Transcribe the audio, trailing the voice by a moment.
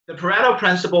The Pareto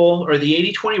principle, or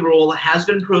the 80-20 rule, has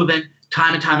been proven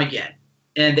time and time again.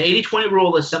 And the 80-20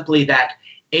 rule is simply that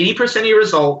 80% of your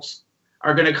results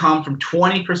are going to come from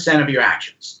 20% of your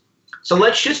actions. So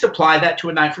let's just apply that to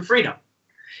a Night for Freedom.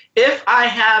 If I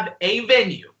have a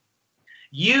venue,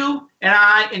 you and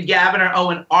I and Gavin or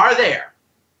Owen are there,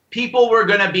 people were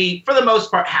going to be, for the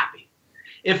most part, happy.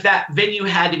 If that venue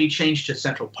had to be changed to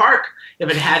Central Park, if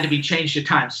it had to be changed to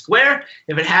Times Square,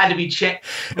 if it had to be changed...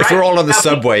 If we're all on the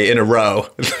subway in a row,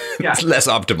 it's less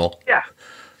optimal.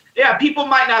 Yeah, people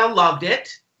might not have loved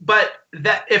it, but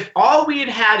that if all we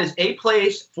had is a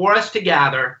place for us to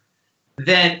gather,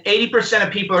 then 80%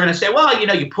 of people are going to say, well,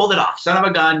 you pulled it off. Son of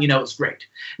a gun, it's great.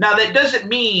 Now, that doesn't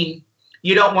mean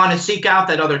you don't want to seek out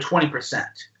that other 20%.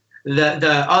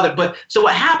 So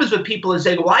what happens with people is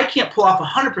they go, well, I can't pull off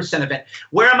 100% of it.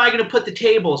 Where am I going to put the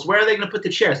tables? Where are they going to put the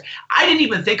chairs? I didn't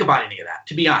even think about any of that,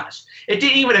 to be honest. It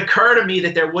didn't even occur to me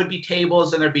that there would be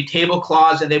tables and there'd be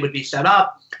tablecloths and they would be set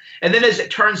up. And then as it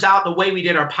turns out, the way we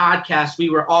did our podcast, we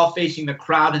were all facing the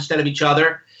crowd instead of each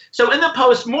other. So in the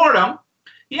postmortem,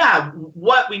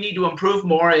 what we need to improve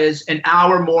more is an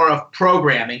hour more of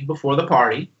programming before the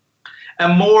party. A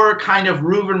more kind of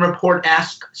Reuben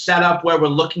Report-esque setup where we're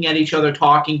looking at each other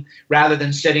talking rather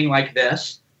than sitting like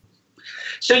this.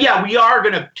 So we are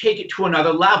going to take it to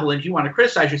another level. And if you want to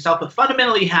criticize yourself, but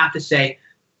fundamentally you have to say,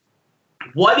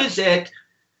 what is it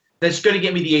that's going to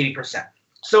get me the 80%?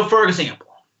 So for example,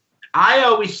 I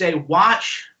always say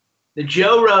watch the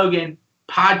Joe Rogan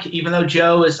podcast, even though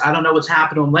Joe is, I don't know what's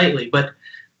happened to him lately, but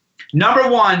number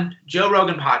one, Joe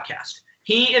Rogan podcast.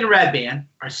 He and Red Band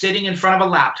are sitting in front of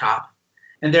a laptop.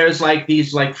 And there's like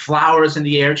these like flowers in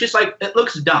the air. Just like, it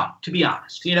looks dumb, to be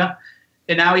honest,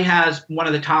 And now he has one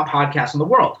of the top podcasts in the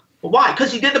world. Well, why?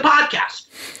 Because he did the podcast.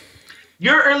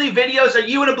 Your early videos are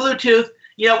you in a Bluetooth,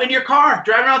 in your car,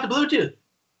 driving around with the Bluetooth.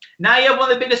 Now you have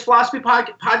one of the biggest philosophy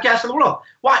podcasts in the world.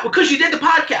 Why? Because you did the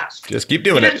podcast. Just keep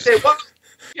doing it. You didn't say, well,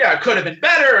 it could have been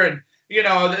better. And,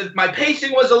 my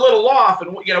pacing was a little off.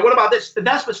 And, what about this?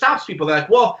 That's what stops people. They're like,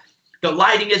 well, the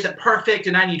lighting isn't perfect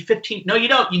and I need 15. No, you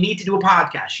don't. You need to do a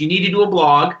podcast. You need to do a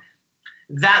blog.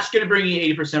 That's going to bring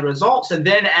you 80% results. And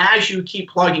then as you keep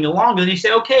plugging along, then you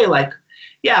say, okay,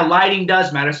 lighting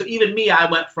does matter. So even me, I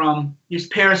went from use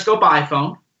Periscope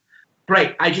iPhone.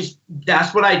 Great.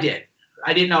 That's what I did.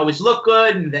 I didn't always look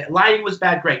good and the lighting was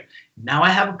bad. Great. Now I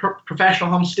have a professional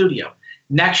home studio.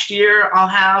 Next year, I'll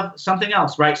have something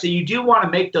else, right? So you do want to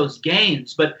make those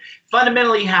gains, but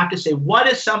fundamentally you have to say, what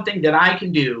is something that I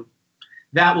can do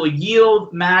that will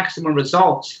yield maximum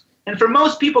results? And for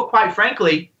most people, quite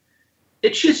frankly,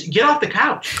 it's just get off the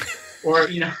couch. Or,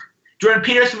 Jordan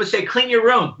Peterson would say, clean your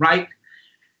room, right?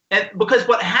 And because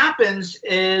what happens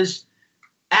is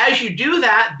as you do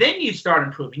that, then you start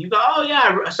improving. You go, oh,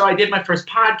 yeah, so I did my first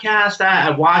podcast. I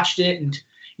watched it. And,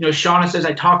 Shauna says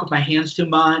I talk with my hands too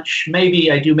much.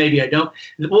 Maybe I do, maybe I don't.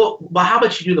 Well, how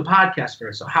about you do the podcast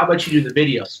first? So how about you do the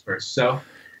videos first? So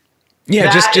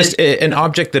yeah, just an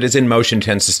object that is in motion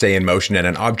tends to stay in motion, and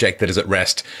an object that is at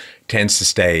rest tends to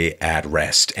stay at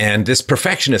rest. And this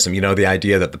perfectionism, the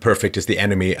idea that the perfect is the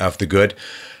enemy of the good.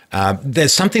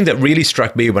 There's something that really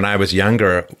struck me when I was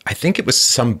younger. I think it was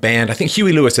some band, I think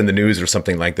Huey Lewis and the News or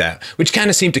something like that, which kind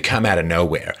of seemed to come out of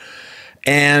nowhere.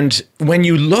 And when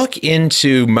you look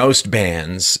into most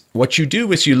bands, what you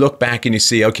do is you look back and you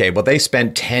see, okay, well, they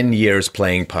spent 10 years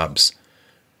playing pubs.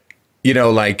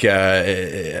 Katy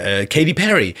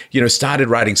Perry, started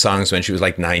writing songs when she was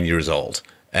like 9 years old.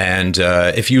 And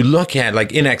if you look at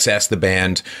like In Excess, the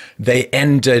band, they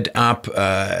ended up,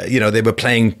 they were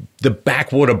playing the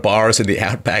backwater bars in the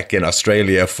outback in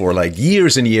Australia for like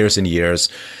years and years and years.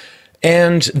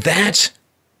 And that,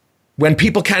 when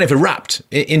people kind of erupt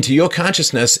into your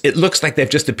consciousness, it looks like they've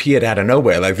just appeared out of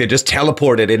nowhere, like they just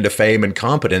teleported into fame and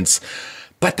competence,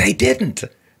 but they didn't.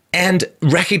 And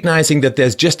recognizing that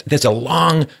there's a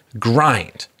long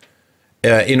grind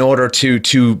in order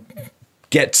to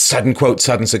get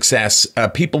sudden success.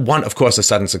 People want, of course, a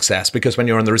sudden success because when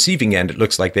you're on the receiving end, it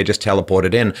looks like they just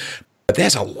teleported in. But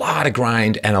there's a lot of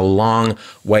grind and a long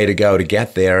way to go to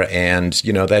get there. And,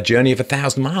 that journey of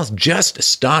 1,000 miles, just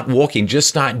start walking, just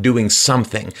start doing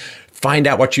something. Find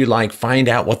out what you like, find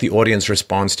out what the audience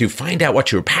responds to, find out what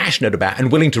you're passionate about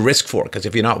and willing to risk for. Because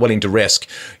if you're not willing to risk,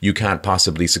 you can't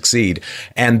possibly succeed.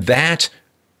 And that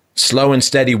slow and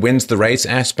steady wins the race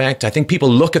aspect, I think people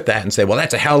look at that and say, well,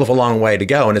 that's a hell of a long way to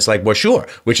go. And it's like, well, sure,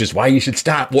 which is why you should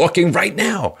start walking right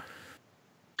now.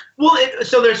 Well,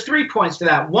 so there's 3 points to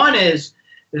that. One is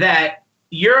that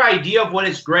your idea of what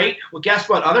is great, well, guess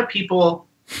what? Other people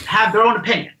have their own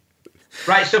opinion,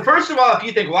 right? So first of all, if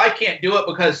you think, well, I can't do it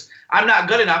because I'm not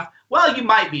good enough, well, you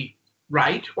might be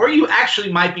right, or you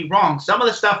actually might be wrong. Some of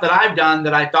the stuff that I've done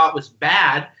that I thought was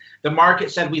bad, the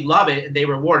market said we love it, and they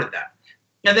rewarded that.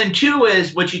 And then 2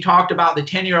 is what you talked about, the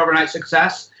 10-year overnight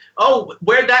success. Oh,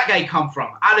 where'd that guy come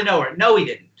from? Out of nowhere. No, he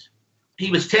didn't. He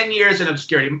was 10 years in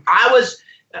obscurity. I was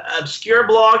an obscure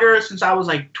blogger since I was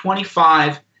like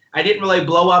 25. I didn't really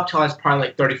blow up till I was probably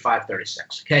like 35,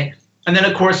 36, okay? And then,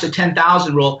 of course, the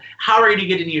 10,000 rule. How are you going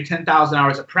to get into your 10,000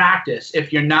 hours of practice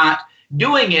if you're not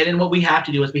doing it? And what we have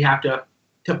to do is we have to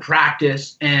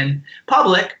practice in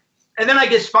public. And then I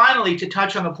guess finally to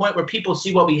touch on the point where people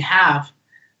see what we have.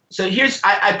 So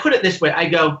I put it this way. I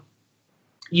go,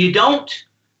 you don't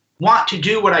want to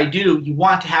do what I do. You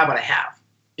want to have what I have.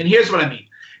 And here's what I mean.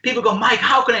 People go, Mike,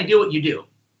 how can I do what you do?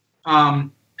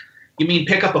 You mean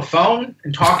pick up a phone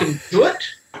and talking to it?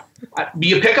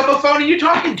 You pick up a phone and you're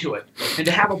talking to it. And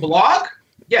to have a blog,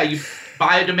 yeah, you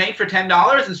buy a domain for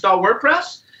 $10, install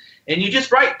WordPress, and you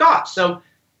just write thoughts. So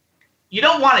you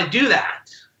don't want to do that.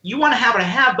 You want to have what I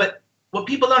have, but what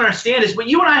people don't understand is what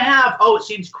you and I have, oh, it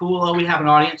seems cool, oh, we have an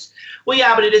audience. Well,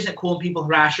 yeah, but it isn't cool when people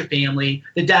harass your family.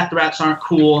 The death threats aren't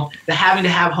cool. The having to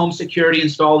have home security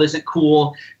installed isn't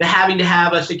cool. The having to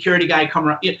have a security guy come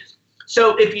around.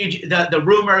 So if the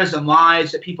rumors and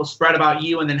lies that people spread about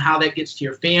you and then how that gets to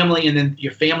your family and then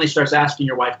your family starts asking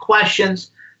your wife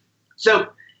questions. So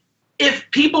if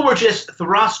people were just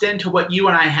thrust into what you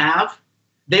and I have,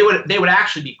 they would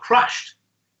actually be crushed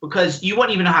because you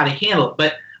wouldn't even know how to handle it.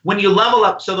 But when you level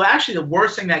up, so actually the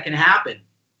worst thing that can happen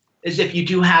is if you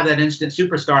do have that instant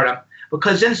superstardom,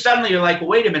 because then suddenly you're like, well,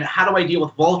 wait a minute, how do I deal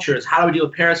with vultures? How do I deal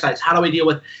with parasites? How do I deal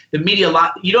with the media?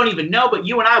 You don't even know, but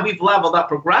you and I, we've leveled up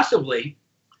progressively.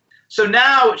 So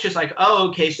now it's just like, oh,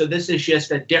 okay, so this is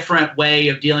just a different way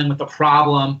of dealing with the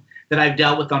problem that I've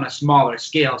dealt with on a smaller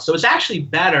scale. So it's actually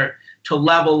better to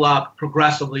level up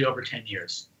progressively over 10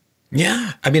 years.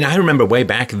 Yeah. I mean, I remember way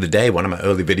back in the day, one of my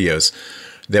early videos,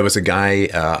 there was a guy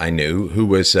I knew who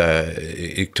was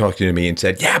talking to me and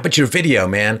said, yeah, but your video,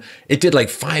 man, it did like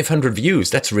 500 views.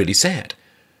 That's really sad.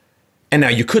 And now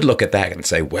you could look at that and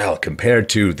say, well, compared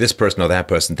to this person or that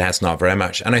person, that's not very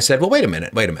much. And I said, well, wait a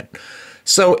minute.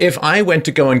 So if I went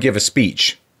to go and give a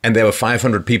speech and there were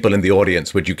 500 people in the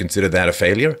audience, would you consider that a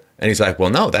failure? And he's like, well,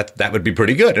 no, that would be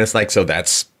pretty good. And it's like, so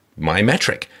that's my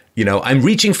metric. You know, I'm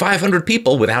reaching 500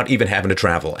 people without even having to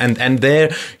travel. And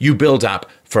there you build up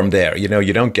from there. You know,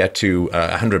 you don't get to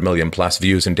 100 million plus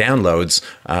views and downloads,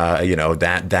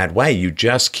 that way. You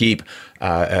just keep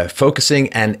focusing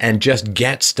and just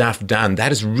get stuff done.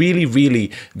 That is really,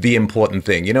 really the important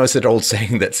thing. You know, it's that old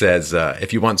saying that says,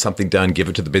 if you want something done, give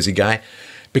it to the busy guy.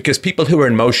 Because people who are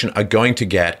in motion are going to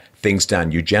get things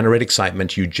done. You generate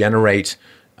excitement, you generate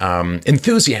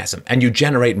enthusiasm, and you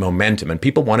generate momentum, and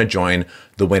people want to join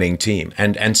the winning team.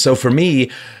 And so for me,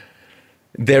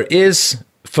 there is,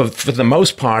 for the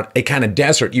most part, a kind of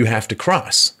desert you have to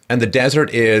cross. And the desert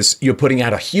is you're putting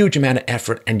out a huge amount of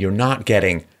effort and you're not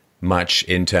getting much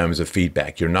in terms of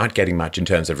feedback. You're not getting much in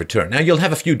terms of return. Now, you'll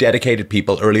have a few dedicated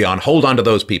people early on. Hold on to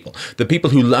those people. The people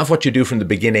who love what you do from the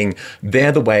beginning,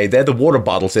 they're the water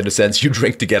bottles, in a sense, you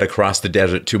drink to get across the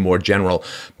desert to more general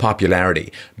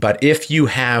popularity. But if you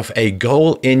have a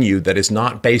goal in you that is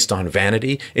not based on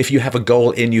vanity, if you have a goal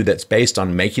in you that's based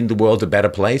on making the world a better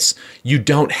place, you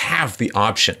don't have the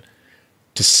option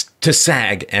to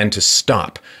sag and to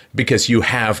stop because you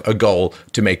have a goal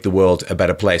to make the world a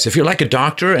better place. If you're like a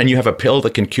doctor and you have a pill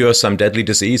that can cure some deadly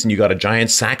disease and you got a giant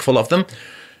sack full of them,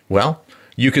 well,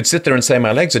 you could sit there and say,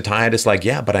 my legs are tired. It's like,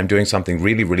 yeah, but I'm doing something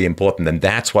really, really important. And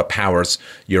that's what powers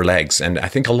your legs. And I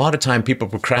think a lot of time people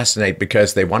procrastinate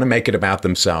because they want to make it about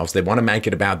themselves. They want to make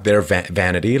it about their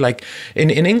vanity. Like in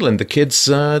England, the kids,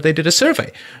 they did a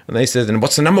survey. And they said, and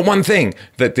what's the number one thing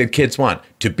that the kids want?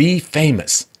 To be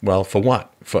famous. Well, for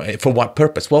what? For what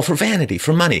purpose? Well, for vanity,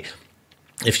 for money.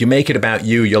 If you make it about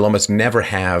you, you'll almost never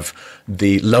have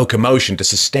the locomotion to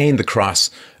sustain the cross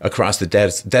across the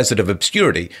desert of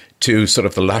obscurity to sort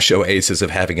of the lush oasis of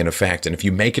having an effect. And if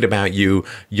you make it about you,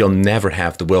 you'll never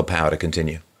have the willpower to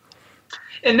continue.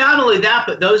 And not only that,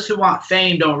 but those who want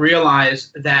fame don't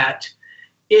realize that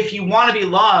if you want to be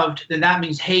loved, then that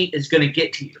means hate is going to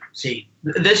get to you. See,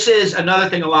 this is another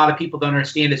thing a lot of people don't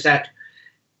understand is that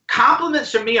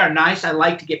compliments for me are nice. I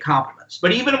like to get compliments.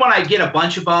 But even when I get a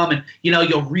bunch of them and,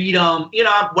 you'll read them,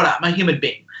 what up? I'm a human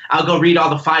being. I'll go read all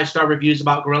the 5-star reviews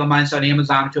about Gorilla Minds on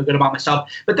Amazon and feel good about myself.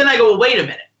 But then I go, well, wait a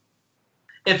minute.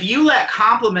 If you let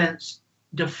compliments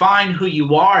define who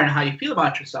you are and how you feel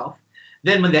about yourself,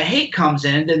 then when the hate comes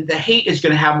in, then the hate is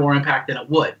going to have more impact than it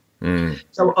would.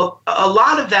 So a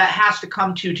lot of that has to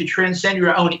come to transcend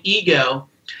your own ego,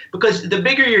 because the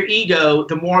bigger your ego,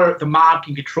 the more the mob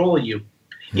can control you.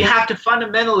 You have to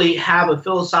fundamentally have a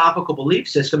philosophical belief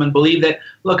system and believe that,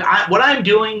 look, what I'm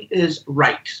doing is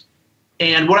right.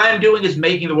 And what I'm doing is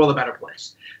making the world a better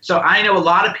place. So I know a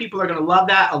lot of people are going to love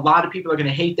that. A lot of people are going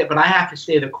to hate that. But I have to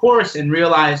stay the course and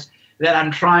realize that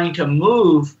I'm trying to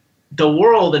move the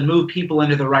world and move people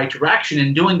into the right direction.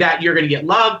 And doing that, you're going to get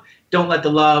love. Don't let the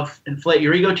love inflate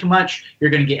your ego too much. You're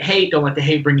going to get hate. Don't let the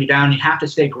hate bring you down. You have to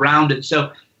stay grounded.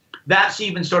 So that's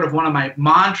even sort of one of my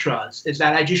mantras, is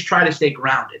that I just try to stay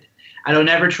grounded. I don't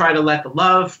ever try to let the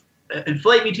love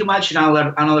inflate me too much, and I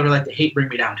don't ever let the hate bring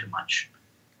me down too much.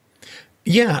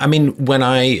 Yeah, I mean,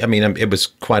 it was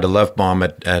quite a love bomb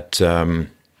at A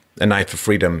Night for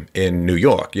Freedom in New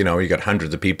York. You know, you got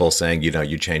hundreds of people saying, you know,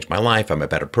 you changed my life. I'm a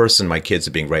better person. My kids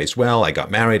are being raised well. I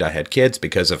got married. I had kids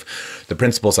because of the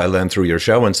principles I learned through your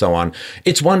show and so on.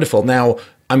 It's wonderful. Now,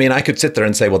 I mean, I could sit there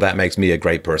and say, well, that makes me a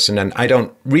great person. And I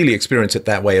don't really experience it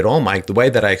that way at all, Mike. The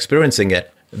way I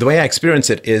experience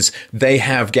it is they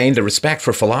have gained a respect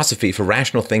for philosophy, for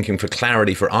rational thinking, for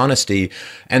clarity, for honesty.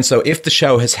 And so if the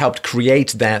show has helped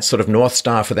create that sort of North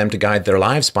Star for them to guide their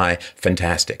lives by,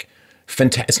 fantastic.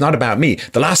 It's not about me.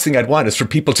 The last thing I'd want is for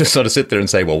people to sort of sit there and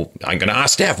say, well, I'm going to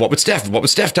ask Steph. What would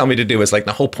Steph tell me to do? It's like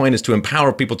the whole point is to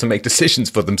empower people to make decisions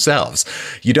for themselves.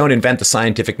 You don't invent the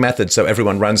scientific method so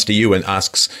everyone runs to you and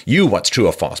asks you what's true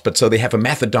or false. But so they have a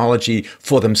methodology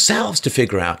for themselves to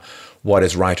figure out what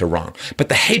is right or wrong. But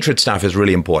the hatred stuff is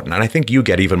really important. And I think you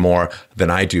get even more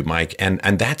than I do, Mike. And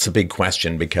that's a big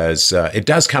question, because it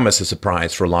does come as a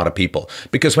surprise for a lot of people.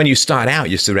 Because when you start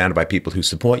out, you're surrounded by people who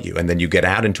support you. And then you get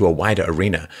out into a wider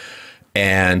arena.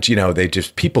 And, you know,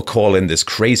 people call in this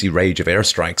crazy rage of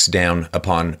airstrikes down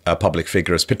upon public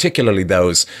figures, particularly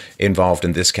those involved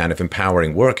in this kind of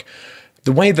empowering work.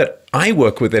 The way that I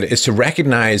work with it is to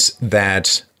recognize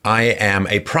that I am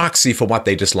a proxy for what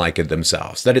they dislike in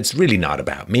themselves, that it's really not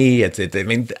about me. They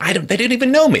don't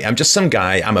even know me. I'm just some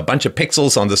guy. I'm a bunch of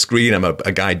pixels on the screen. I'm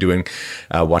a guy doing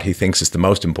what he thinks is the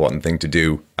most important thing to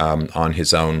do on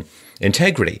his own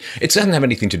integrity. It doesn't have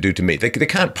anything to do to me. They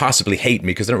can't possibly hate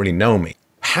me because they don't really know me.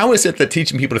 How is it that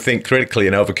teaching people to think critically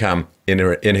and overcome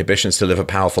inhibitions to live a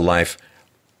powerful life,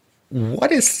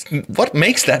 what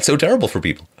makes that so terrible for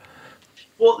people?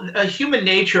 Well, human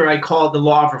nature, I call it the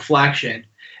law of reflection,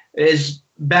 is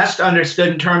best understood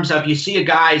in terms of, you see a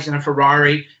guy's in a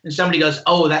Ferrari and somebody goes,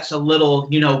 oh, that's a little,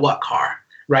 you know what car,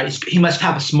 right? He must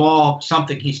have a small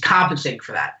something. He's compensating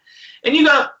for that. And you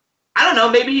go, I don't know,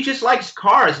 maybe he just likes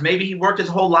cars. Maybe he worked his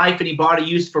whole life and he bought a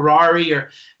used Ferrari,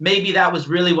 or maybe that was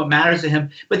really what matters to him.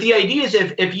 But the idea is,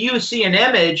 if you see an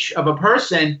image of a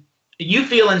person, you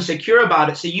feel insecure about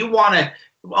it. So you want to,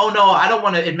 oh no, I don't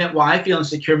want to admit why I feel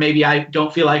insecure. Maybe I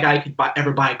don't feel like I could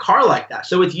ever buy a car like that.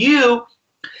 So with you,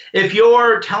 if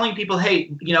you're telling people,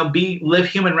 hey, you know, live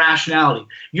human rationality,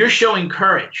 you're showing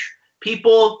courage.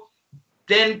 People,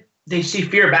 then they see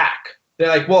fear back. They're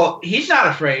like, well, he's not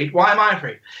afraid. Why am I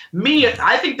afraid? Me,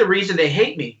 I think the reason they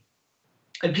hate me,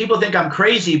 and people think I'm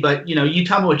crazy, but you know, you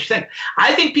tell me what you think.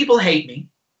 I think people hate me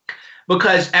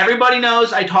because everybody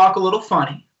knows I talk a little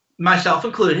funny, myself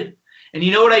included. And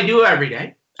you know what I do every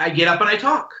day? I get up and I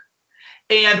talk.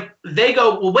 And they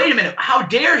go, well, wait a minute, how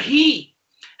dare he?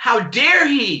 How dare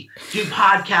he do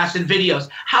podcasts and videos?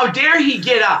 How dare he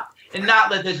get up and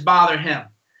not let this bother him?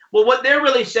 Well, what they're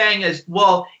really saying is,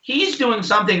 well, he's doing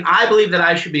something I believe that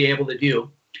I should be able to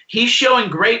do. He's showing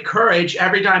great courage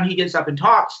every time he gets up and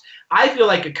talks. I feel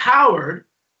like a coward.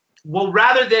 Well,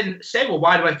 rather than say, well,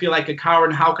 why do I feel like a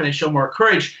coward and how can I show more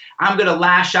courage? I'm going to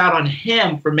lash out on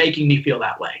him for making me feel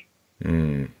that way.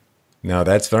 No,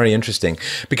 that's very interesting,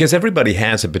 because everybody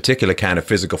has a particular kind of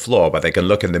physical flaw where they can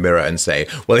look in the mirror and say,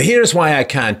 well, here's why I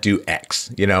can't do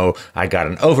X. You know, I got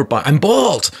an overbite. I'm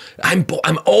bald.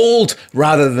 I'm old,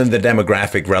 rather than the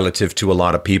demographic relative to a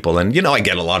lot of people. And, you know, I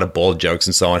get a lot of bald jokes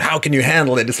and so on. How can you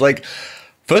handle it? It's like,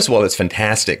 first of all, it's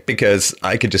fantastic because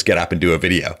I could just get up and do a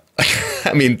video.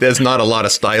 I mean, there's not a lot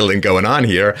of styling going on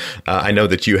here. I know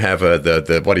that you have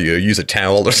what do you use, a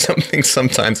towel or something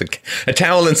sometimes, a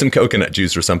towel and some coconut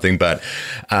juice or something. But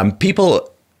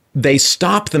people, they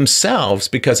stop themselves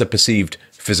because of perceived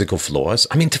physical flaws.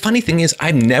 I mean, the funny thing is,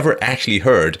 I've never actually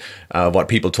heard what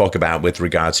people talk about with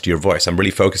regards to your voice. I'm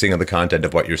really focusing on the content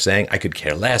of what you're saying. I could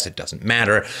care less. It doesn't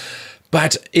matter.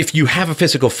 But if you have a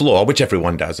physical flaw, which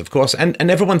everyone does, of course, and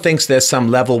everyone thinks there's some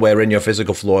level wherein your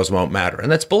physical flaws won't matter. And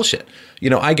that's bullshit. You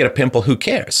know, I get a pimple, who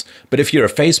cares? But if you're a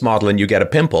face model and you get a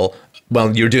pimple,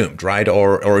 well, you're doomed, right?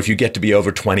 Or if you get to be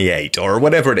over 28 or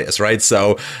whatever it is, right?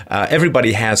 So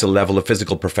everybody has a level of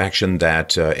physical perfection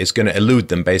that is going to elude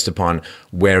them based upon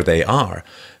where they are.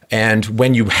 And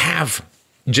when you have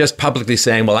just publicly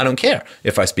saying, well, I don't care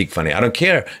if I speak funny. I don't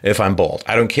care if I'm bald.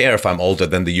 I don't care if I'm older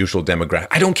than the usual demographic.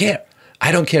 I don't care.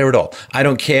 I don't care at all. I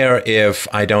don't care if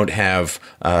I don't have,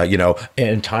 an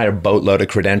entire boatload of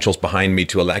credentials behind me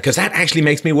to elect, because that actually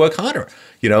makes me work harder.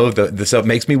 The stuff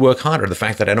makes me work harder. The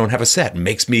fact that I don't have a set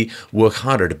makes me work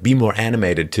harder to be more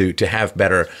animated, to have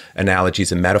better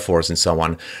analogies and metaphors and so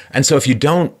on. And so if you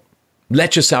don't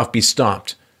let yourself be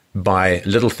stopped by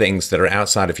little things that are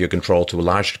outside of your control to a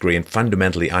large degree and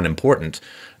fundamentally unimportant,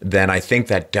 then I think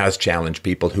that does challenge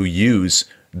people who use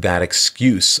that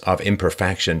excuse of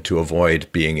imperfection to avoid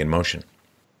being in motion.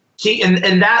 See,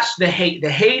 and that's the hate. The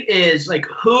hate is like,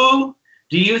 who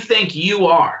do you think you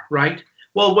are, right?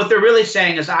 Well, what they're really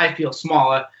saying is, I feel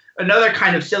small. Another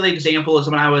kind of silly example is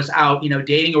when I was out,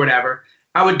 dating or whatever,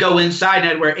 I would go inside and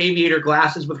I'd wear aviator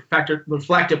glasses with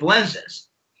reflective lenses.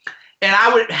 And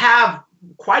I would have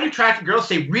quite attractive girls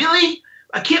say, really?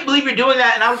 I can't believe you're doing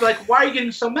that. And I was like, why are you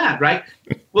getting so mad, right?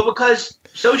 Well, because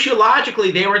sociologically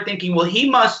they were thinking, well, he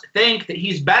must think that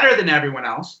he's better than everyone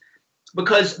else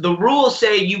because the rules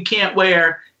say you can't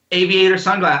wear aviator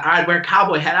sunglasses. I'd wear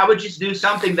cowboy hat. I would just do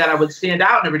something that I would stand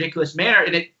out in a ridiculous manner,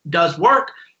 and it does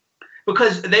work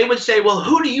because they would say, well,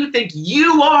 who do you think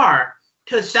you are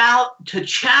to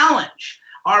challenge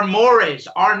our mores,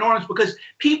 our norms? Because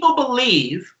people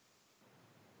believe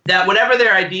that whatever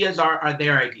their ideas are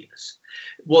their ideas.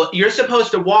 Well, you're supposed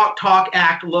to walk, talk,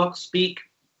 act, look, speak,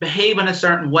 behave in a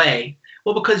certain way.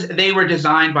 Well, because they were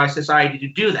designed by society to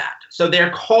do that. So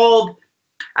they're called,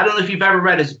 I don't know if you've ever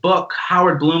read his book,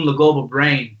 Howard Bloom, The Global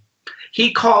Brain.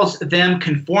 He calls them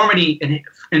conformity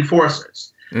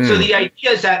enforcers. So the idea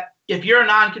is that if you're a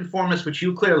nonconformist, which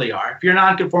you clearly are, if you're a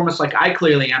nonconformist like I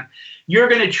clearly am, you're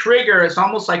going to trigger, it's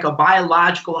almost like a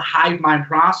biological hive mind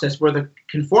process where the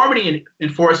conformity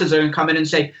enforcers are going to come in and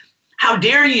say, how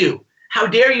dare you? How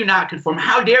dare you not conform?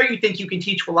 How dare you think you can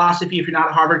teach philosophy if you're not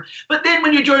at Harvard? But then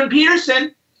when you're Jordan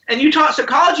Peterson and you taught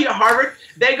psychology at Harvard,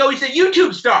 they go, he's a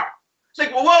YouTube star. It's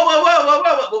like, well,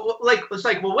 whoa. It's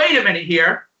like, well, wait a minute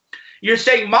here. You're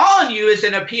saying Molyneux is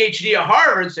in a PhD at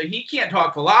Harvard, so he can't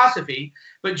talk philosophy.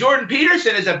 But Jordan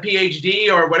Peterson is a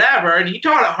PhD or whatever, and he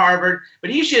taught at Harvard,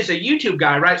 but he's just a YouTube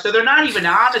guy, right? So they're not even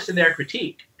honest in their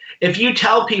critique. If you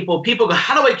tell people go,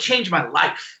 how do I change my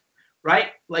life? Right?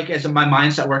 Like as in my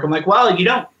mindset work, I'm like, well, you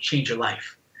don't change your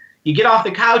life. You get off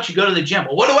the couch, you go to the gym.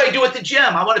 Well, what do I do at the gym?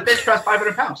 I want to bench press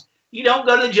 500 pounds. You don't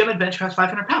go to the gym and bench press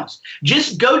 500 pounds.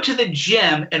 Just go to the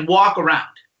gym and walk around.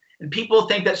 And people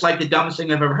think that's like the dumbest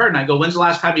thing I've ever heard. And I go, when's the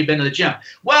last time you've been to the gym?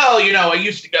 Well, I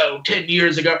used to go 10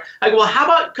 years ago. I go, well, how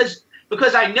about,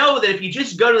 because I know that if you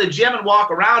just go to the gym and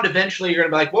walk around, eventually you're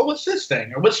going to be like, well, what's this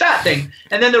thing? Or what's that thing?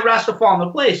 And then the rest will fall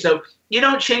into place. So you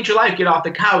don't change your life, get off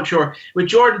the couch. Or with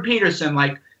Jordan Peterson,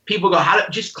 like people go,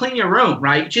 just clean your room,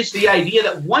 right? Just the idea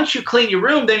that once you clean your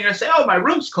room, then you're going to say, oh, my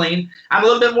room's clean. I'm a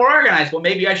little bit more organized. Well,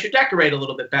 maybe I should decorate a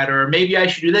little bit better. Or maybe I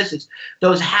should do this. It's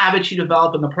those habits you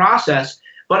develop in the process.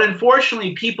 But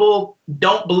unfortunately, people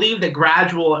don't believe that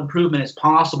gradual improvement is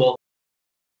possible.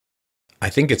 I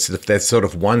think it's there's sort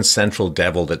of one central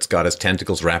devil that's got his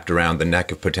tentacles wrapped around the neck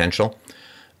of potential.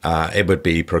 It would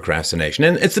be procrastination.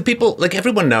 And it's the people, like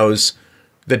everyone knows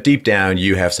that deep down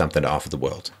you have something to offer the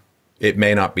world. It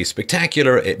may not be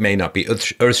spectacular, it may not be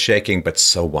earth-shaking, but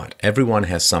so what? Everyone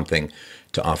has something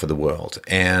to offer the world.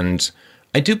 And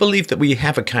I do believe that we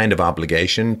have a kind of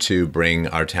obligation to bring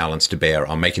our talents to bear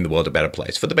on making the world a better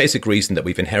place for the basic reason that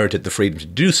we've inherited the freedom to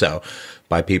do so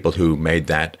by people who made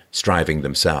that striving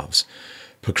themselves.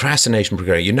 Procrastination,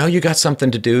 you got something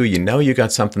to do, you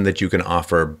got something that you can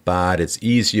offer, but it's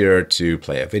easier to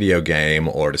play a video game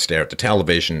or to stare at the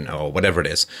television or whatever it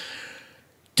is.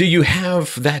 Do you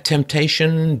have that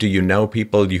temptation? Do you know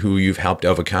people who you've helped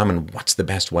overcome? And what's the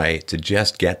best way to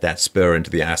just get that spur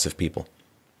into the ass of people?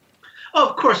 Oh,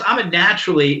 of course, I'm a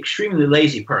naturally extremely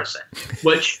lazy person,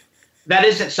 which that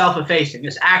isn't self-effacing.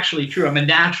 It's actually true. I'm a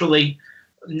naturally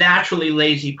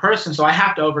lazy person, so I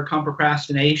have to overcome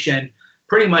procrastination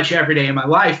pretty much every day in my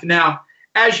life. Now,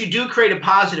 as you do create a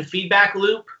positive feedback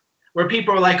loop where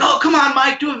people are like, oh, come on,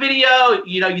 Mike, do a video.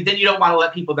 Then you don't want to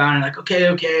let people down. You're like,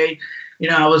 okay. I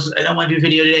don't want to do a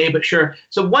video today, but sure.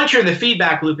 So once you're in the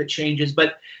feedback loop, it changes.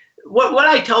 But what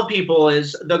I tell people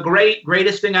is the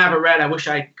greatest thing I ever read, I wish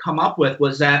I'd come up with,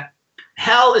 was that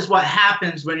hell is what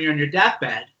happens when you're on your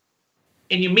deathbed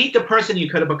and you meet the person you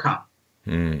could have become.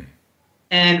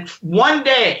 And one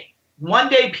day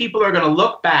people are going to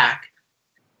look back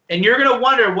and you're going to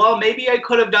wonder, well, maybe I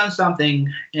could have done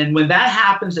something. And when that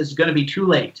happens, it's going to be too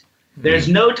late. There's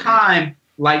no time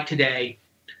like today.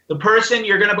 The person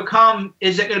you're going to become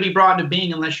isn't going to be brought into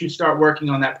being unless you start working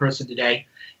on that person today.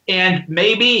 And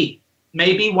maybe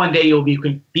maybe one day you'll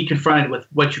be confronted with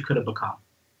what you could have become.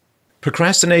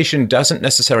 Procrastination doesn't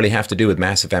necessarily have to do with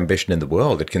massive ambition in the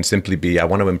world. It can simply be, I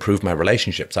want to improve my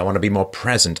relationships. I want to be more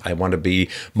present. I want to be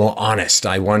more honest.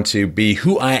 I want to be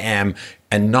who I am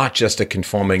and not just a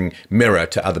conforming mirror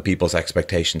to other people's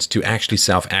expectations, to actually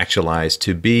self-actualize,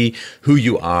 to be who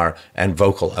you are and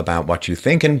vocal about what you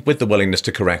think, and with the willingness to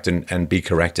correct and be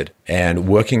corrected. And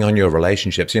working on your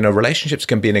relationships. Relationships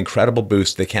can be an incredible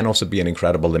boost. They can also be an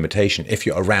incredible limitation if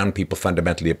you're around people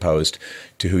fundamentally opposed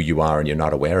to who you are and you're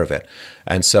not aware of it.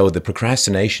 And so the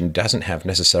procrastination doesn't have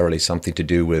necessarily something to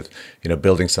do with,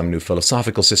 building some new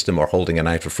philosophical system or holding a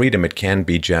knife for freedom. It can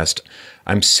be just,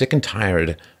 I'm sick and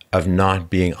tired of not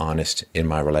being honest in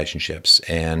my relationships.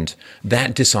 And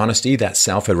that dishonesty, that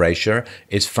self-erasure,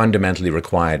 is fundamentally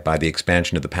required by the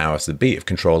expansion of the powers that be, of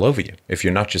control over you. If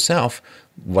you're not yourself,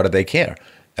 what do they care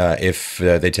if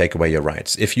they take away your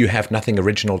rights? If you have nothing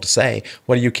original to say,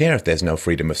 what do you care if there's no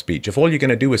freedom of speech? If all you're going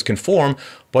to do is conform,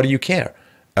 what do you care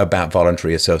about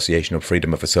voluntary association or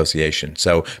freedom of association?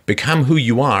 So become who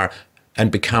you are, and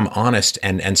become honest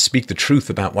and speak the truth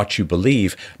about what you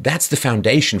believe. That's the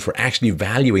foundation for actually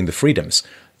valuing the freedoms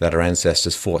that our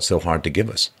ancestors fought so hard to give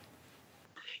us.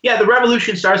 Yeah, the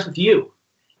revolution starts with you.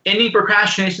 Any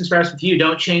procrastination starts with you.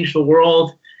 Don't change the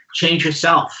world, change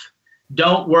yourself.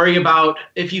 Don't worry about,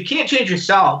 if you can't change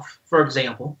yourself, for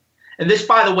example, and this,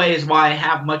 by the way, is why I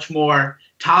have much more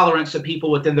tolerance of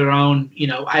people within their own,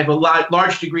 I have a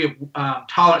large degree of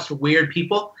tolerance for weird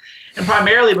people. And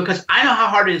primarily because I know how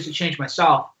hard it is to change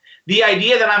myself. The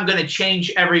idea that I'm going to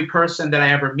change every person that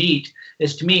I ever meet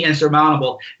is, to me,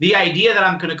 insurmountable. The idea that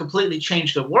I'm going to completely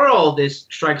change the world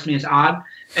strikes me as odd.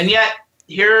 And yet,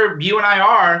 here you and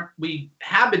I we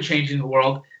have been changing the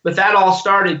world, but that all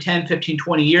started 10, 15,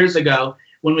 20 years ago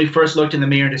when we first looked in the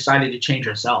mirror and decided to change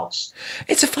ourselves.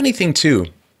 It's a funny thing, too.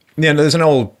 There's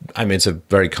it's a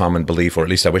very common belief, or at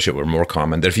least I wish it were more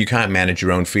common, that if you can't manage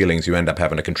your own feelings, you end up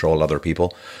having to control other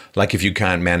people. Like if you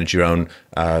can't manage your own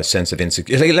sense of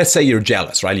insecurity, let's say you're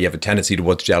jealous, right? You have a tendency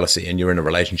towards jealousy and you're in a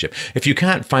relationship. If you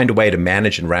can't find a way to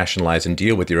manage and rationalize and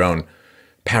deal with your own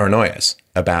paranoias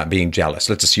about being jealous,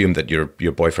 let's assume that your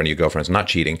boyfriend or your girlfriend's not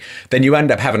cheating, then you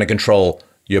end up having to control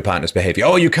your partner's behavior.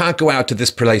 Oh, you can't go out to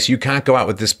this place. You can't go out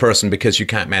with this person because you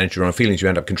can't manage your own feelings. You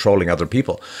end up controlling other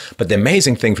people. But the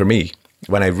amazing thing for me,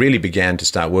 when I really began to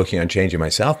start working on changing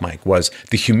myself, Mike, was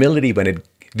the humility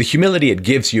it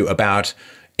gives you about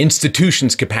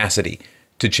institutions' capacity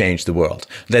to change the world.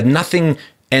 That nothing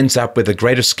ends up with a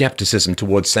greater skepticism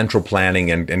towards central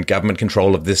planning and government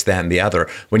control of this, that, and the other.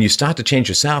 When you start to change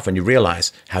yourself and you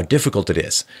realize how difficult it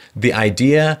is, the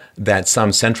idea that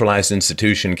some centralized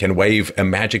institution can wave a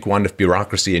magic wand of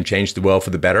bureaucracy and change the world for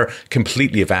the better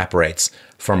completely evaporates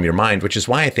from your mind, which is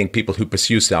why I think people who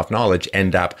pursue self-knowledge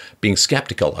end up being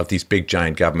skeptical of these big,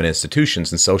 giant government institutions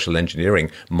and social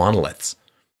engineering monoliths.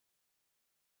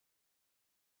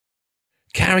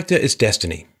 Character is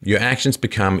destiny. Your actions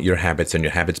become your habits and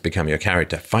your habits become your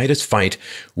character. Fighters fight,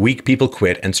 weak people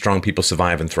quit, and strong people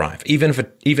survive and thrive. Even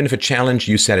if a challenge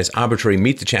you set is arbitrary,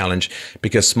 meet the challenge,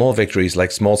 because small victories,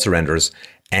 like small surrenders,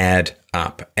 add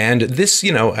up. And this,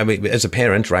 as a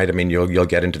parent, right? You'll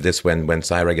get into this when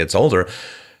Syra gets older.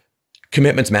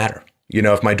 Commitments matter.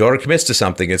 If my daughter commits to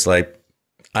something, it's like,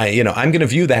 I'm going to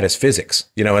view that as physics,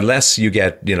 unless you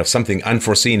get, something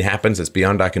unforeseen happens that's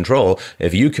beyond our control.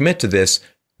 If you commit to this,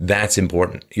 that's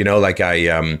important.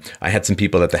 I had some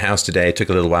people at the house today. It took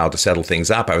a little while to settle things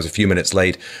up. I was a few minutes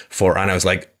late and I was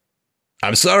like,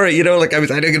 I'm sorry, I going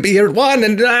to be here at 1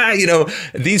 and,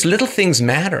 these little things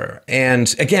matter.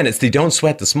 And again, it's don't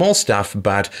sweat the small stuff,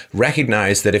 but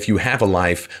recognize that if you have a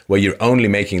life where you're only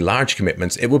making large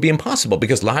commitments, it will be impossible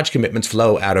because large commitments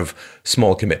flow out of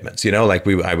small commitments.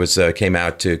 I came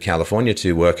out to California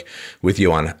to work with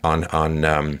you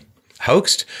on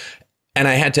Hoaxed. And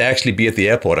I had to actually be at the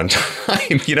airport on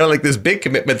time, these big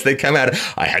commitments, they come out.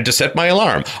 I had to set my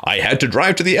alarm. I had to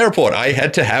drive to the airport. I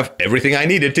had to have everything I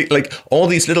needed to, all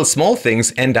these little small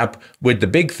things end up with the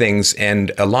big things.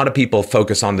 And a lot of people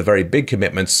focus on the very big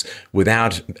commitments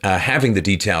without having the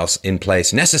details in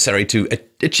place necessary to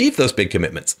achieve those big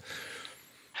commitments.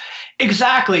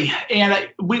 Exactly. And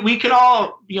we can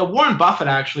all, Warren Buffett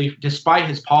actually, despite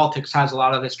his politics, has a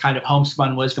lot of this kind of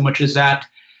homespun wisdom, which is that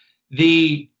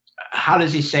how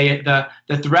does he say it?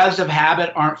 The threads of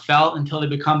habit aren't felt until they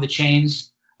become the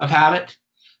chains of habit.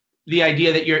 The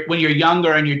idea that when you're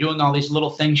younger and you're doing all these little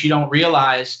things, you don't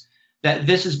realize that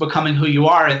this is becoming who you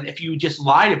are. And if you just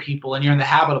lie to people and you're in the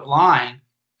habit of lying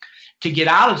to get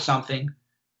out of something,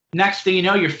 next thing you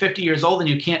know, you're 50 years old and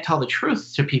you can't tell the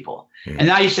truth to people. Mm-hmm. And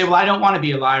now you say, well, I don't want to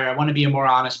be a liar. I want to be a more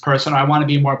honest person, or I want to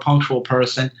be a more punctual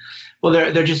person. Well,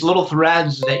 they're just little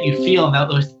threads that you feel,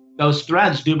 and those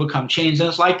threads do become chains, and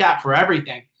it's like that for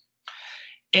everything.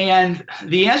 And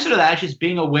the answer to that is just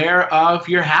being aware of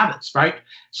your habits, right?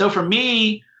 So for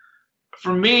me,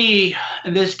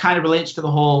 and this kind of relates to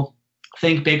the whole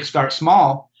think big, start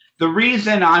small. The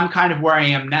reason I'm kind of where I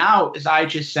am now is I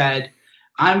just said,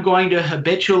 I'm going to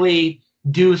habitually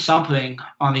do something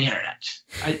on the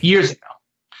internet years ago.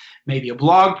 Maybe a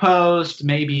blog post,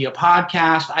 maybe a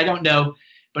podcast, I don't know.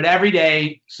 But every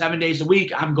day, 7 days a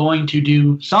week, I'm going to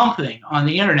do something on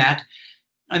the internet.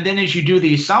 And then as you do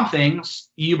these somethings,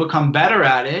 you become better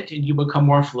at it and you become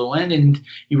more fluent and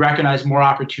you recognize more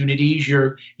opportunities.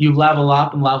 You level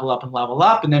up and level up and level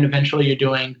up. And then eventually you're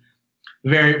doing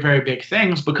very, very big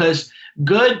things because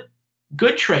good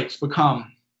traits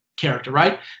become character,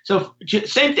 right? So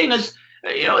same thing as,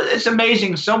 it's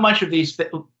amazing. So much of these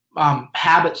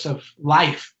habits of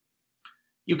life,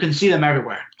 you can see them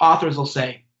everywhere. Authors will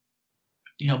say,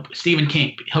 Stephen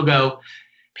King, he'll go,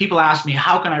 people ask me,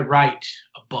 how can I write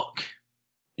a book?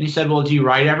 And he said, well, do you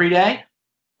write every day?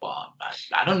 Well,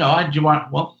 I don't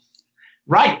know.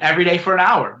 Write every day for an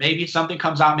hour. Maybe something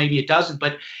comes out, maybe it doesn't.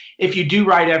 But if you do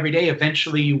write every day,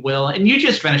 eventually you will. And you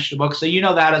just finished a book, so you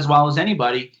know that as well as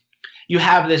anybody. You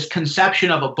have this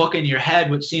conception of a book in your head,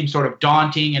 which seems sort of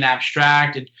daunting and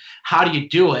abstract. And how do you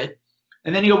do it?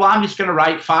 And then you go, well, I'm just going to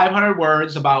write 500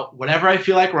 words about whatever I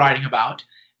feel like writing about.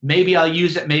 Maybe I'll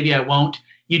use it, maybe I won't.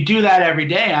 You do that every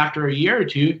day. After a year or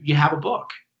two, you have a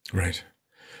book. Right.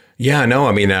 Yeah, no,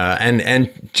 I mean,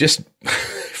 and just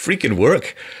freaking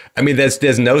work. I mean,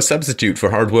 there's no substitute for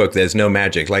hard work. There's no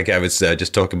magic. Like I was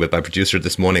just talking with my producer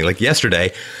this morning, like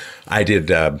yesterday, I did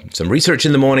some research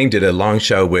in the morning, did a long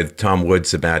show with Tom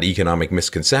Woods about economic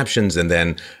misconceptions, and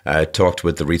then talked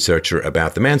with the researcher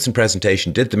about the Manson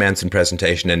presentation, did the Manson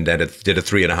presentation, and then did a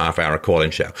 3.5-hour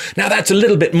call-in show. Now, that's a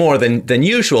little bit more than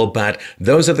usual, but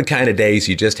those are the kind of days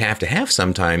you just have to have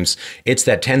sometimes. It's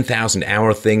that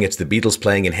 10,000-hour thing. It's the Beatles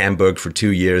playing in Hamburg for 2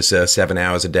 years, 7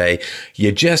 hours a day.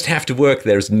 You just have to work.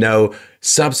 There's no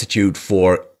substitute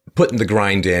for putting the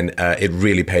grind in. It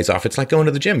really pays off. It's like going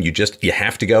to the gym. You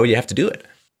have to go, you have to do it.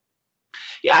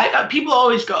 Yeah, people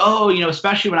always go,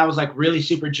 especially when I was like really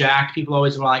super jacked, people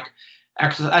always were like,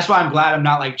 exercise. That's why I'm glad I'm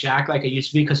not like jacked like I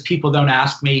used to be, because people don't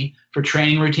ask me for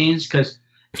training routines because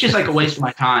it's just like a waste of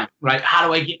my time, right? How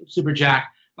do I get super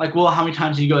jacked? Like, well, how many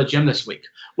times do you go to the gym this week?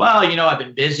 Well, I've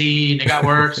been busy and I got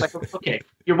work. It's like, okay,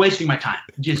 you're wasting my time.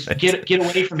 Just get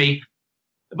away from me.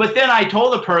 But then I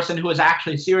told the person who was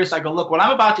actually serious, I go, look, what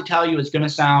I'm about to tell you is going to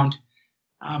sound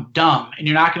dumb and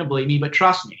you're not going to believe me, but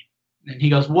trust me. And he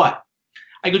goes, what?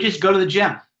 I go, just go to the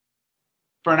gym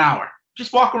for an hour.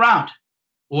 Just walk around.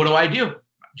 What do?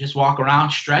 Just walk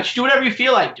around, stretch, do whatever you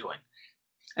feel like doing.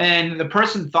 And the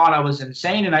person thought I was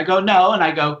insane. And I go, no. And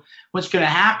I go, what's going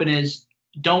to happen is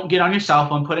don't get on your cell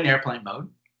phone, put in airplane mode.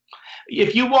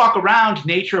 If you walk around,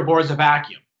 nature abhors a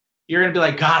vacuum. You're going to be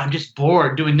like, God, I'm just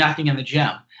bored doing nothing in the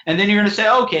gym. And then you're going to say,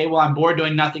 okay, well, I'm bored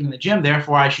doing nothing in the gym,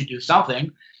 therefore I should do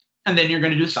something. And then you're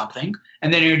going to do something.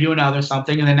 And then you're going to do another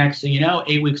something. And the next thing you know,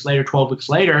 8 weeks later, 12 weeks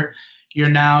later, you're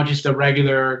now just a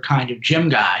regular kind of gym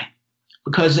guy.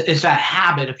 Because it's that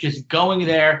habit of just going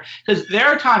there. Because there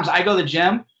are times I go to the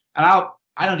gym and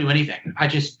I don't do anything. I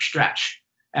just stretch.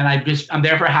 And I'm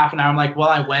there for half an hour. I'm like, well,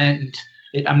 I went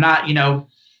and I'm not,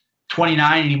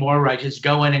 29 anymore where I just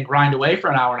go in and grind away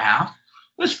for an hour and a half.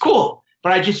 It's cool.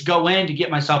 But I just go in to get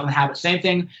myself in the habit. Same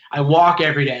thing, I walk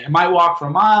every day. I might walk for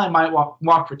a mile, I might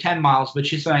walk for 10 miles, but it's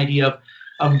just an idea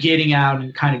of getting out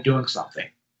and kind of doing something.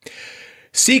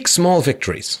 Seek small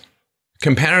victories.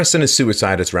 Comparison is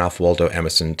suicide, as Ralph Waldo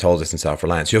Emerson told us in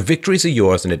Self-Reliance. Your victories are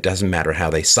yours, and it doesn't matter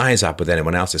how they size up with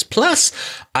anyone else's. Plus,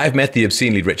 I've met the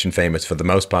obscenely rich and famous. For the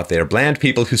most part, they are bland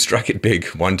people who struck it big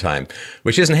one time,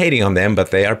 which isn't hating on them,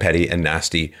 but they are petty and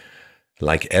nasty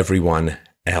like everyone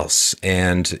else.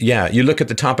 And yeah, you look at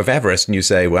the top of Everest and you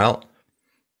say, well,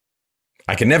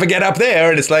 I can never get up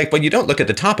there. And it's like, well, you don't look at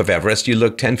the top of Everest. You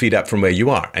look 10 feet up from where you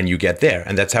are and you get there.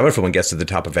 And that's how everyone gets to the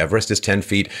top of Everest, is 10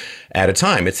 feet at a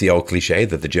time. It's the old cliche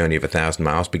that the journey of 1,000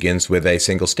 miles begins with a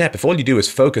single step. If all you do is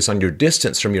focus on your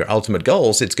distance from your ultimate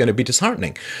goals, it's going to be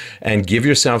disheartening. And give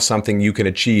yourself something you can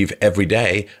achieve every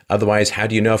day. Otherwise, how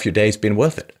do you know if your day's been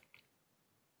worth it?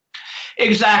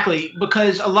 Exactly.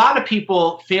 Because a lot of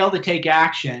people fail to take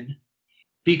action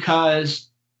because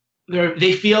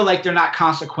they feel like they're not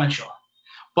consequential.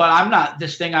 But I'm not.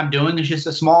 This thing I'm doing is just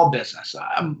a small business.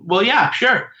 Well, yeah,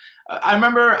 sure. I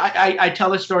remember I tell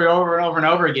this story over and over and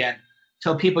over again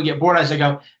till people get bored. As I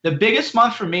go, the biggest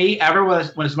month for me ever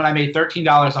was when I made $13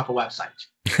 off a website.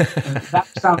 And that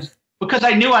sounds, because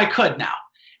I knew I could now.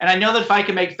 And I know that if I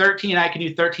can make 13, I can do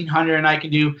 1,300, and I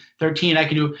can do 13,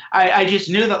 I just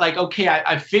knew that, like, okay,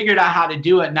 I figured out how to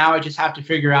do it. Now I just have to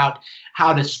figure out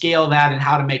how to scale that and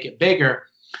how to make it bigger.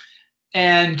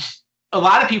 And a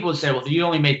lot of people would say, well, if you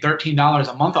only made $13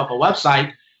 a month off a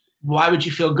website, why would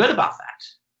you feel good about that?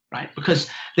 Right? Because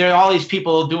there are all these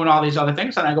people doing all these other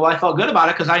things. And I go, well, I felt good about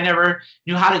it because I never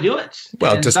knew how to do it.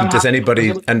 Well, does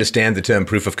anybody understand the term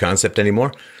proof of concept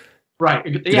anymore? Right.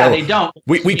 Yeah, they don't.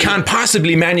 We can't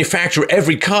possibly manufacture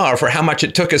every car for how much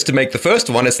it took us to make the first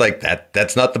one. It's like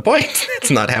that's not the point. That's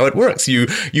not how it works. You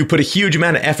put a huge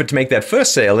amount of effort to make that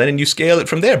first sale in, and you scale it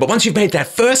from there. But once you've made that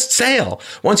first sale,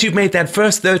 once you've made that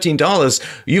first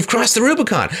 $13, you've crossed the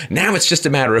Rubicon. Now it's just a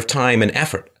matter of time and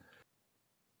effort.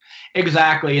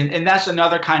 Exactly. And that's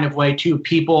another kind of way too.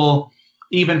 People,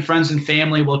 even friends and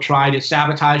family, will try to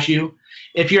sabotage you.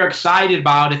 If you're excited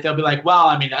about it, they'll be like, well,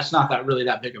 I mean, that's not really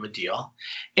that big of a deal.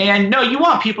 And no, you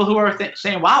want people who are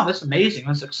saying, wow, that's amazing.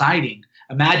 That's exciting.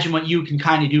 Imagine what you can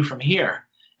kind of do from here.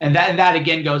 And that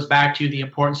again goes back to the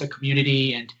importance of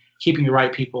community and keeping the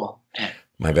right people in.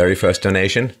 My very first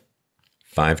donation,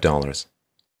 $5.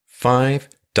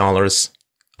 $5.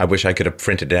 I wish I could have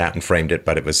printed it out and framed it,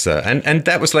 but it was, and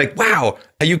that was like, wow,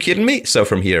 are you kidding me? So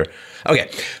from here. Okay,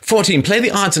 14, play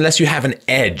the odds unless you have an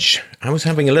edge. I was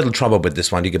having a little trouble with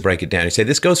this one. You could break it down. You say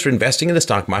this goes for investing in the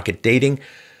stock market, dating,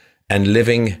 and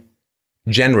living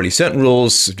generally. Certain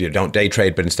rules, you don't day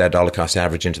trade, but instead dollar cost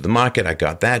average into the market. I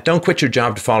got that. Don't quit your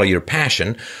job to follow your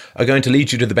passion are going to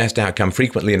lead you to the best outcome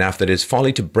frequently enough that it's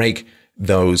folly to break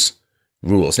those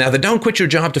rules. Now, the don't quit your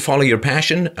job to follow your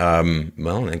passion,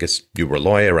 well, I guess you were a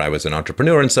lawyer, I was an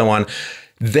entrepreneur and so on.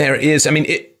 There is, I mean,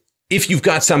 if you've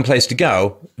got someplace to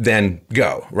go, then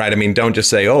go, right? I mean, don't just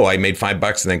say, oh, I made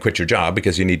 $5 and then quit your job,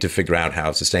 because you need to figure out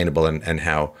how sustainable and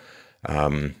how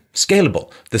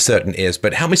scalable the certain is.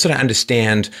 But help me sort of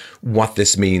understand what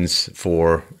this means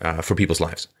for people's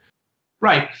lives.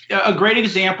 Right. A great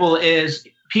example is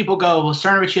people go, well,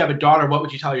 Cernovich, you have a daughter. What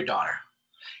would you tell your daughter?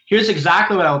 Here's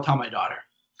exactly what I will tell my daughter.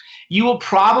 You will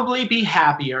probably be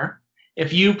happier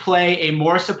if you play a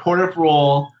more supportive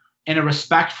role in a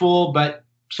respectful but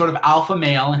sort of alpha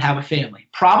male and have a family.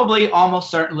 Probably,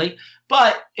 almost certainly.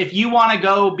 But if you want to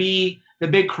go be the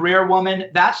big career woman,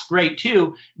 that's great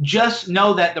too. Just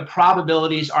know that the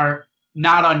probabilities are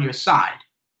not on your side.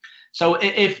 So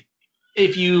if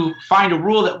you find a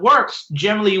rule that works,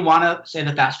 generally you want to say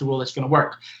that that's the rule that's going to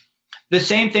work. The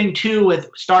same thing too with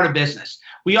start a business.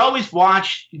 We always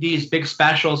watch these big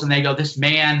specials and they go, this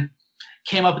man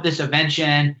came up with this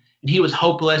invention and he was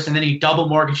hopeless, and then he double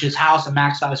mortgaged his house and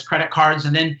maxed out his credit cards,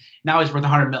 and then now he's worth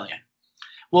 $100 million.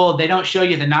 Well, they don't show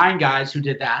you the 9 guys who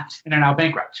did that and are now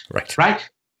bankrupt. Right?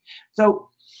 So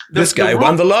this guy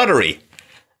won the lottery.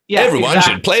 Yeah, everyone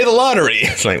should play the lottery.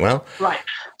 It's like, well. Right.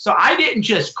 So I didn't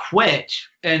just quit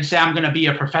and say I'm going to be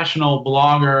a professional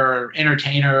blogger,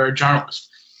 entertainer, journalist.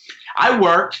 I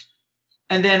worked.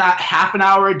 And then half an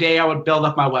hour a day, I would build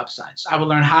up my websites. I would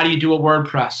learn, how do you do a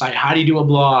WordPress site? How do you do a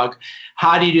blog?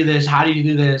 How do you do this? How do you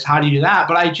do this? How do you do that?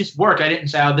 But I just worked. I didn't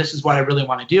say, oh, this is what I really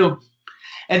want to do.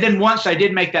 And then once I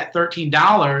did make that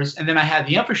 $13 and then I had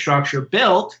the infrastructure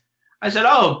built, I said,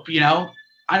 oh,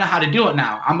 I know how to do it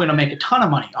now. I'm going to make a ton of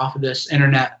money off of this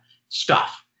internet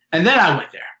stuff. And then I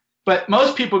went there. But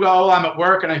most people go, oh, I'm at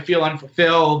work and I feel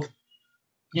unfulfilled.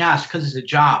 Yeah, it's because it's a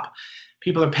job.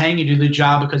 People are paying you to do the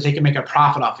job because they can make a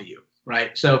profit off of you,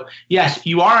 right? So yes,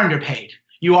 you are underpaid.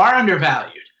 You are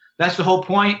undervalued. That's the whole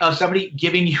point of somebody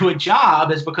giving you a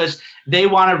job, is because they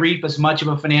want to reap as much of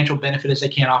a financial benefit as they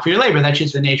can off your labor. That's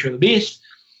just the nature of the beast.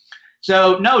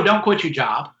 So no, don't quit your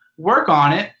job. Work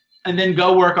on it, and then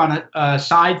go work on a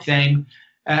side thing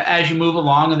as you move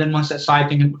along. And then once that side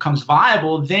thing becomes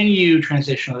viable, then you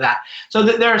transition to that. So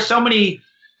there are so many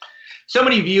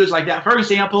views like that. For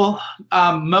example,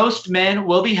 most men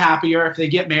will be happier if they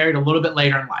get married a little bit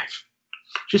later in life.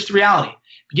 Just the reality.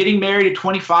 Getting married at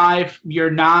 25, you're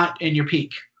not in your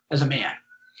peak as a man.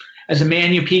 As a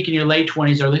man, you peak in your late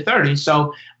 20s, early 30s.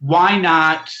 So why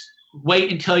not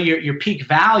wait until your peak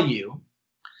value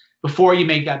before you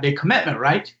make that big commitment,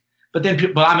 right? But then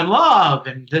people, I'm in love,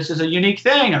 and this is a unique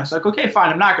thing. And it's like, okay, fine.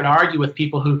 I'm not going to argue with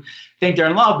people who think they're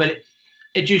in love, but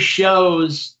it just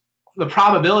shows the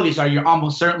probabilities are you're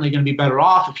almost certainly going to be better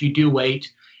off if you do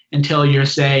wait until you're,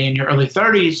 say, in your early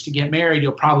 30s to get married.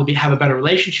 You'll probably have a better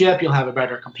relationship. You'll have a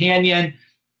better companion.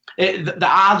 The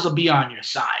odds will be on your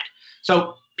side.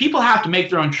 So people have to make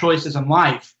their own choices in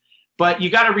life, but you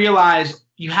got to realize,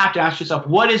 you have to ask yourself,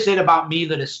 what is it about me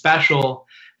that is special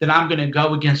that I'm going to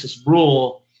go against this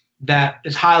rule that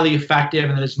is highly effective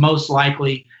and that is most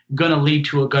likely going to lead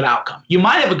to a good outcome? You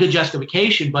might have a good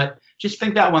justification, but just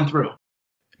think that one through.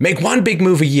 Make one big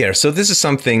move a year. So this is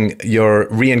something, your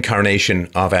reincarnation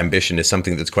of ambition is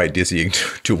something that's quite dizzying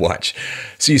to watch.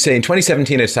 So you say, in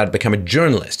 2017, I started to become a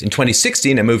journalist. In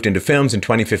 2016, I moved into films. In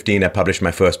 2015, I published my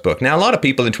first book. Now, a lot of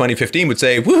people in 2015 would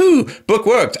say, woohoo, book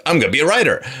worked. I'm going to be a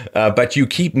writer. But you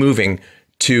keep moving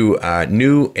to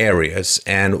new areas.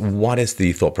 And what is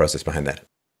the thought process behind that?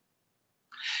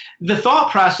 The thought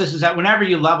process is that whenever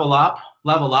you level up,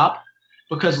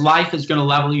 because life is going to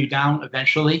level you down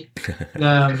eventually.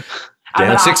 Down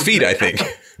 6 feet, I think.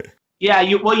 Yeah,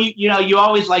 you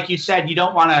always, like you said, you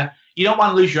don't want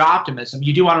to lose your optimism.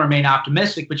 You do want to remain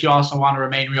optimistic, but you also want to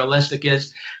remain realistic.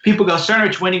 Is people go,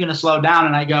 Cernovich, when are you going to slow down?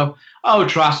 And I go, oh,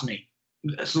 trust me.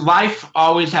 Life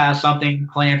always has something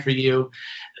planned for you.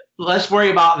 Let's worry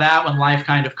about that when life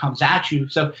kind of comes at you.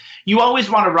 So you always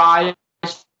want to rise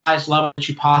highest level that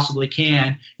you possibly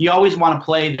can. You always want to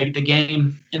play the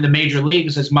game in the major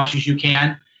leagues as much as you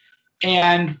can.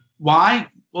 And why?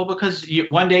 Well, because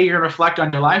one day you're going to reflect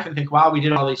on your life and think, wow, we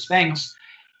did all these things.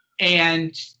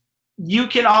 And you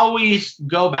can always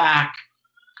go back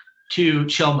to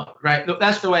chill mode, right?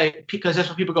 That's the way, because that's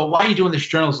when people go, why are you doing this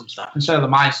journalism stuff instead of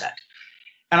the mindset?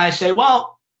 And I say,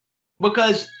 well,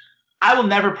 because I will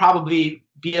never probably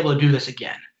be able to do this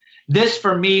again. This,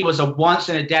 for me, was a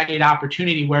once-in-a-decade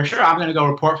opportunity where, sure, I'm going to go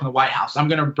report from the White House. I'm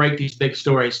going to break these big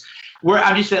stories. Where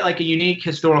I'm just at like a unique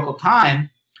historical time.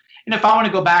 And if I want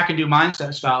to go back and do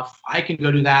mindset stuff, I can go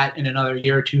do that in another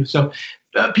year or two. So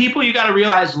people, you got to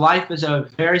realize life is a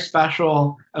very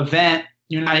special event.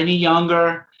 You're not any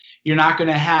younger. You're not going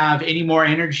to have any more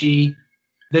energy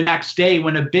the next day.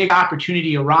 When a big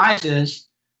opportunity arises,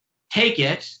 take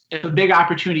it. If a big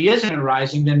opportunity isn't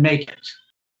arising, then make it.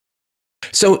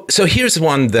 So here's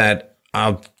one that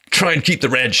I'll try and keep the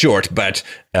rant short, but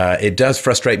it does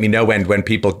frustrate me no end when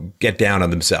people get down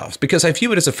on themselves, because I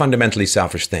view it as a fundamentally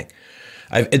selfish thing.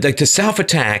 Like, to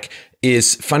self-attack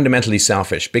is fundamentally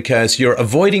selfish because you're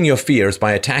avoiding your fears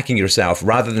by attacking yourself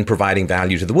rather than providing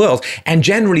value to the world. And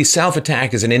generally,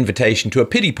 self-attack is an invitation to a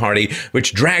pity party,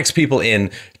 which drags people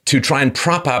in to try and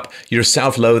prop up your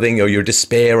self-loathing or your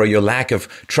despair or your lack of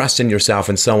trust in yourself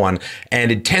and so on.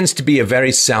 And it tends to be a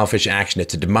very selfish action.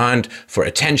 It's a demand for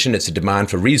attention. It's a demand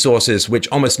for resources, which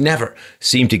almost never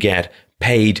seem to get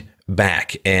paid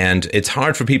back. And it's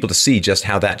hard for people to see just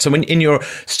how that. So when in your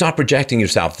Stop Rejecting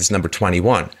Yourself, this number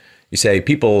 21, you say,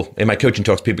 people in my coaching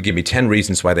talks, people give me 10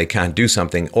 reasons why they can't do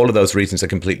something. All of those reasons are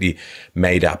completely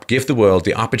made up. Give the world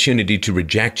the opportunity to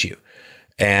reject you.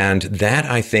 And that,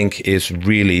 I think, is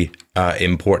really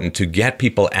important to get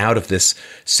people out of this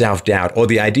self-doubt, or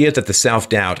the idea that the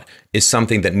self-doubt is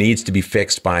something that needs to be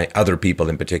fixed by other people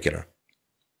in particular.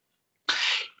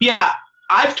 Yeah.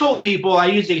 I've told people, I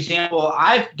use the example,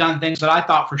 I've done things that I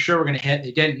thought for sure were going to hit,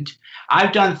 they didn't.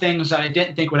 I've done things that I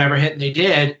didn't think would ever hit, and they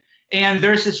did. And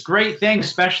there's this great thing,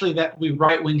 especially that we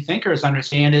right-wing thinkers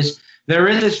understand, is there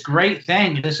is this great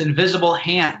thing, this invisible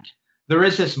hand. There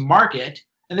is this market,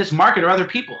 and this market are other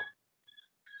people.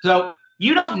 So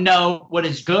you don't know what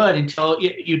is good until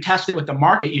you test it with the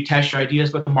market. You test your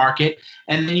ideas with the market,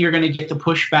 and then you're going to get the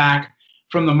pushback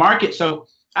from the market. So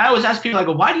I always ask people, I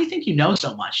go, why do you think you know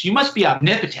so much? You must be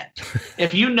omnipotent.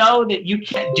 If you know that you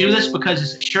can't do this because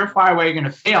it's a surefire way you're going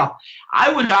to fail,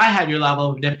 I wish I had your level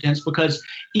of omnipotence, because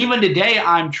even today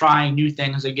I'm trying new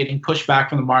things and getting pushback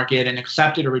from the market and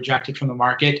accepted or rejected from the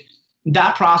market.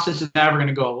 That process is never going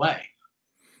to go away.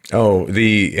 Oh,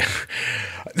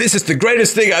 this is the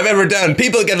greatest thing I've ever done.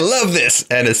 People are going to love this.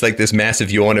 And it's like this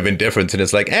massive yawn of indifference. And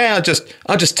it's like, I'll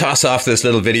just toss off this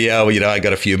little video. I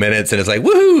got a few minutes, and it's like,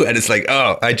 woohoo. And it's like,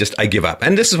 oh, I give up.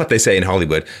 And this is what they say in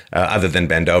Hollywood. Other than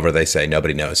bend over, they say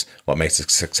nobody knows what makes a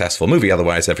successful movie.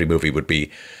 Otherwise, every movie would be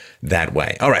that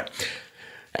way. All right.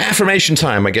 Affirmation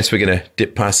time. I guess we're going to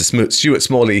dip past the Stuart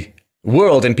Smalley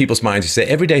world in people's minds. You say,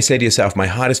 every day say to yourself, my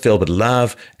heart is filled with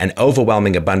love and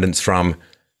overwhelming abundance from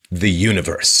the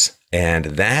universe. And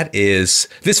that is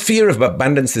this fear of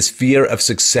abundance, this fear of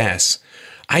success.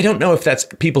 I don't know if that's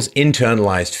people's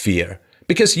internalized fear,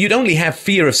 because you'd only have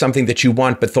fear of something that you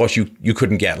want but thought you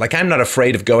couldn't get. Like, I'm not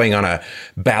afraid of going on a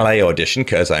ballet audition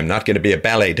because I'm not going to be a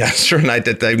ballet dancer, and I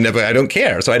don't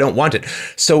care, so I don't want it.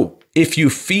 So if you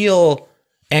feel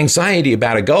anxiety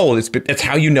about a goal, it's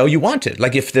how you know you want it.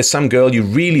 Like, if there's some girl you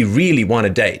really, really want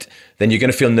to date, then you're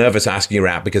going to feel nervous asking her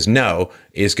out, because no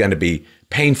is going to be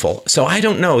painful. So I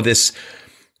don't know, this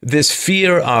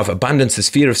fear of abundance, this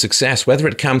fear of success, whether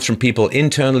it comes from people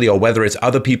internally or whether it's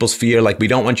other people's fear, like, we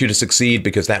don't want you to succeed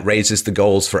because that raises the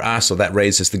goals for us, or that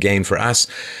raises the game for us.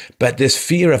 But this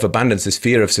fear of abundance, this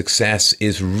fear of success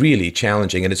is really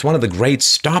challenging. And it's one of the great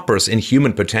stoppers in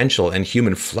human potential and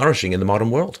human flourishing in the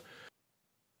modern world.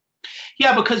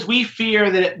 Yeah, because we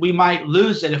fear that we might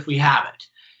lose it if we have it.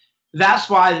 That's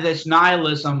why this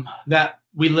nihilism that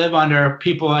we live under,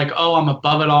 people are like, oh, I'm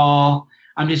above it all.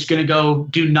 I'm just going to go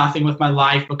do nothing with my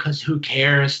life because who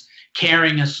cares?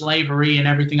 Caring is slavery and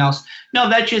everything else. No,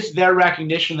 that's just their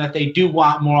recognition that they do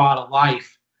want more out of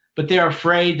life, but they're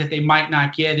afraid that they might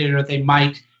not get it or they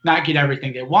might not get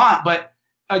everything they want. But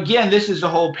again, this is the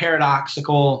whole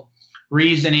paradoxical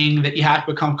reasoning that you have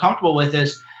to become comfortable with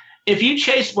is if you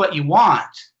chase what you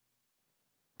want,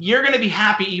 you're going to be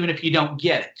happy even if you don't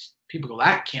get it. People go,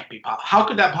 that can't be possible. How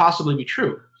could that possibly be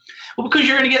true? Well, because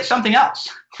you're going to get something else,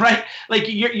 right? Like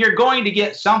you're going to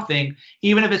get something,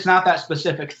 even if it's not that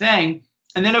specific thing.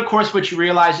 And then, of course, what you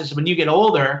realize is when you get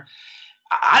older,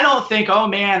 I don't think, oh,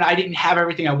 man, I didn't have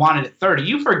everything I wanted at 30.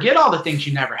 You forget all the things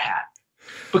you never had.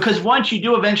 Because once you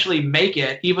do eventually make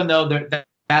it, even though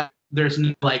there's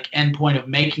no like end point of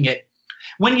making it,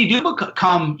 when you do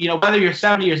become, whether you're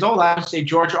 70 years old, I would say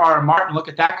George R.R. Martin, look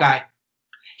at that guy.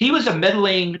 He was a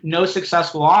middling, no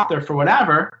successful author for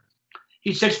whatever.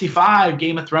 He's 65.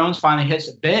 Game of Thrones finally hits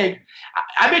it big.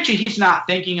 I bet you he's not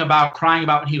thinking about crying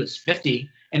about when he was 50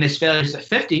 and his failures at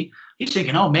 50. He's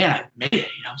thinking, oh, man, I made it.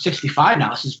 I'm 65 now.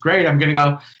 This is great. I'm going to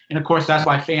go. And, of course, that's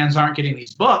why fans aren't getting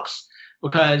these books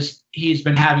because he's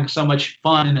been having so much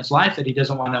fun in his life that he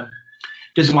doesn't want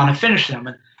to finish them.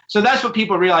 And so that's what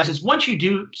people realize is once you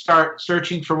do start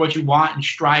searching for what you want and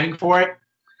striving for it,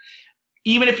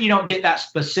 even if you don't get that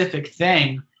specific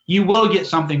thing, you will get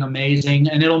something amazing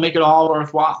and it'll make it all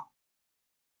worthwhile.